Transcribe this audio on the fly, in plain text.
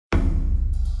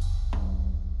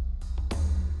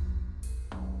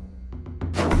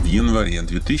январе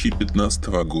 2015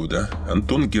 года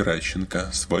Антон Геращенко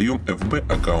в своем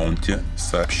FB-аккаунте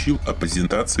сообщил о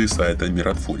презентации сайта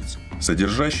 «Миротворец»,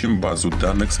 содержащем базу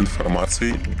данных с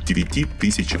информацией о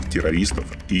 9000 террористов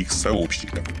и их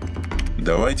сообщников.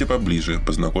 Давайте поближе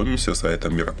познакомимся с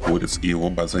сайтом «Миротворец» и его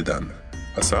базой данных.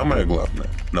 А самое главное,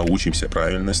 научимся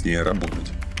правильно с ней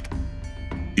работать.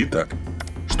 Итак,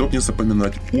 чтобы не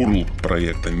запоминать URL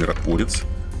проекта «Миротворец»,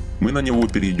 мы на него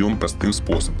перейдем простым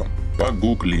способом,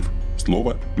 погуглив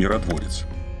слово «Миротворец».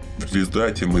 В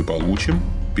результате мы получим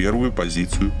первую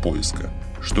позицию поиска.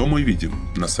 Что мы видим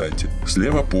на сайте?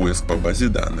 Слева поиск по базе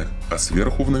данных, а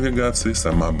сверху в навигации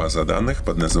сама база данных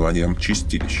под названием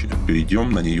 «Чистилище».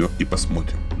 Перейдем на нее и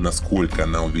посмотрим, насколько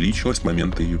она увеличилась с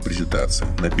момента ее презентации.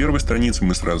 На первой странице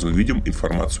мы сразу видим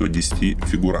информацию о 10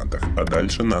 фигурантах, а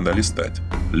дальше надо листать.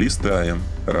 Листаем.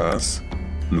 1,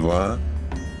 2,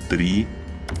 3,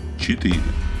 4.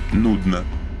 Нудно.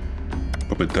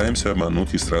 Попытаемся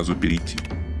обмануть и сразу перейти.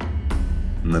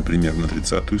 Например, на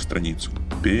 30-ю страницу.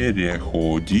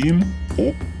 Переходим.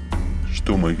 О,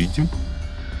 что мы видим?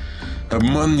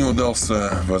 Обман не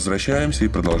удался. Возвращаемся и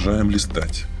продолжаем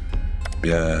листать.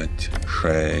 5,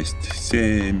 6,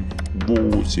 7,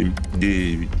 8,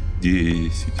 9,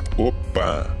 10.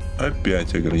 Опа!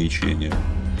 Опять ограничения.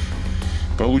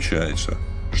 Получается,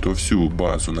 что всю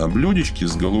базу на блюдечке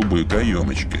с голубой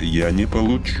каемочкой я не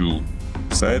получу.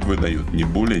 Сайт выдает не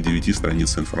более 9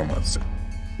 страниц информации.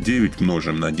 9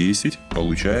 множим на 10,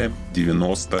 получаем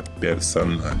 90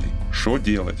 персоналей. Что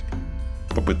делать?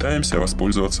 Попытаемся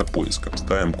воспользоваться поиском.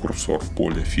 Ставим курсор в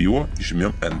поле FIO и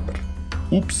жмем Enter.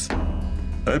 Упс,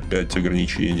 опять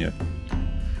ограничения.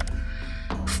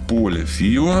 В поле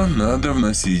FIO надо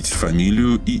вносить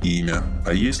фамилию и имя.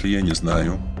 А если я не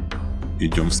знаю?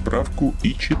 Идем в справку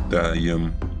и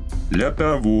читаем. Для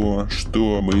того,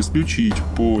 чтобы исключить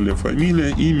поле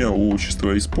фамилия, имя,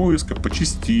 отчество из поиска по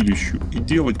чистилищу и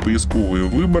делать поисковые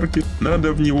выборки,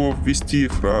 надо в него ввести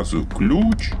фразу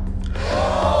 «ключ».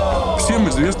 Всем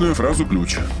известную фразу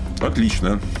 «ключ».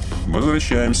 Отлично.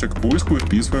 Возвращаемся к поиску и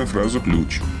вписываем фразу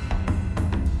 «ключ».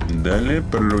 Далее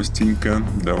простенько.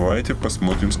 Давайте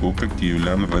посмотрим, сколько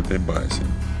киевлян в этой базе.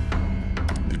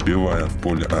 Вбиваем в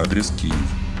поле адрес Киев.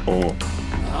 О,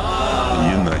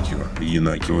 Янакиево.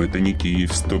 Янакиево — это не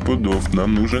Киев. 100 пудов.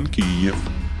 Нам нужен Киев.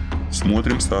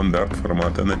 Смотрим стандарт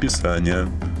формата написания.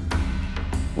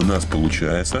 У нас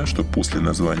получается, что после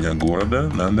названия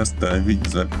города надо ставить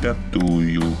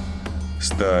запятую.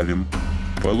 Ставим.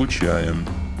 Получаем.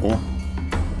 О,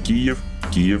 Киев,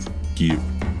 Киев, Киев.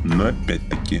 Но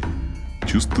опять-таки,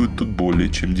 чувствую тут более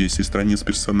чем 10 страниц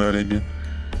персоналями.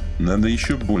 Надо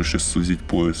еще больше сузить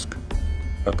поиск.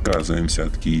 Отказываемся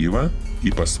от Киева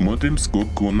и посмотрим,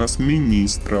 сколько у нас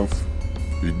министров.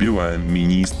 Вбиваем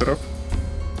министров.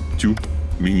 Тю,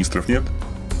 министров нет.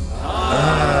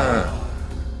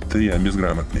 Это я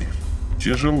безграмотный.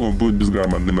 Тяжело будет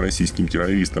безграмотным российским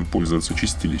террористам пользоваться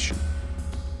чистилищем.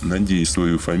 Надеюсь,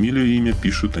 свою фамилию и имя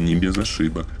пишут они без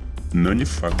ошибок. Но не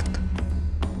факт.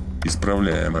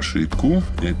 Исправляем ошибку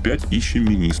и опять ищем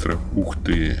министров. Ух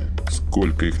ты,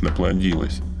 сколько их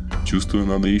наплодилось. Чувствую,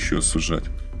 надо еще сужать.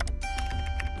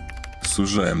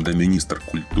 Сужаем до министра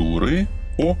культуры.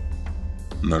 О,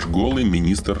 наш голый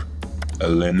министр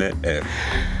ЛНР.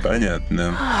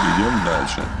 Понятно. Идем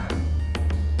дальше.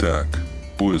 Так,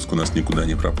 поиск у нас никуда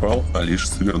не пропал, а лишь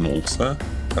свернулся.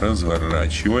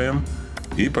 Разворачиваем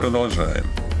и продолжаем.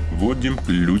 Вводим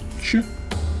ключ.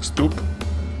 Стоп.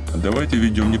 Давайте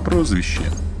введем не прозвище,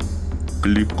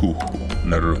 кликуху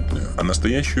народную, а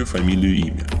настоящую фамилию и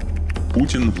имя.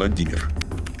 Путин Владимир.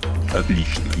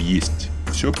 Отлично, есть.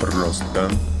 Все просто.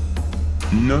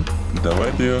 Но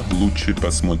давайте лучше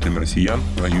посмотрим россиян,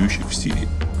 воюющих в Сирии.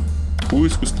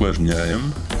 Поиск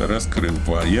усложняем,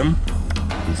 раскрываем,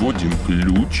 вводим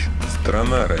ключ,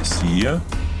 страна Россия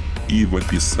и в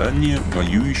описании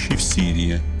воюющий в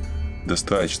Сирии.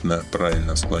 Достаточно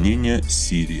правильное склонение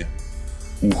Сирия.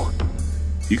 Ух,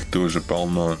 их тоже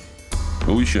полно.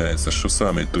 Получается, что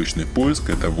самый точный поиск —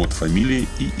 это вот фамилии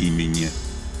и имени.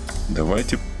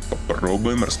 Давайте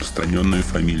попробуем распространенную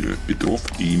фамилию. Петров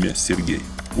и имя Сергей.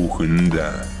 Ух,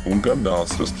 да, угадал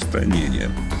с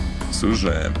распространением.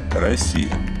 Сужаем. Россия.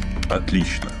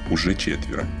 Отлично, уже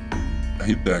 4.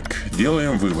 Итак,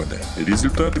 делаем выводы.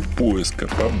 Результаты поиска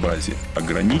по базе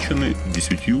ограничены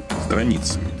 10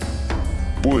 страницами.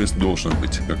 Поиск должен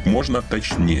быть как можно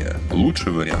точнее.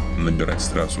 Лучший вариант — набирать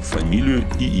сразу фамилию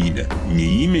и имя.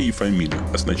 Не имя и фамилию,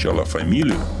 а сначала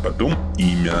фамилию, потом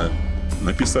имя.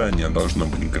 Написание должно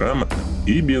быть грамотным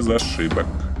и без ошибок.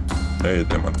 На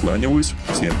этом откланиваюсь.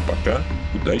 Всем пока.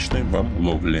 Удачной вам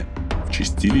ловли в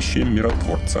чистилище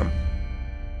Миротворца.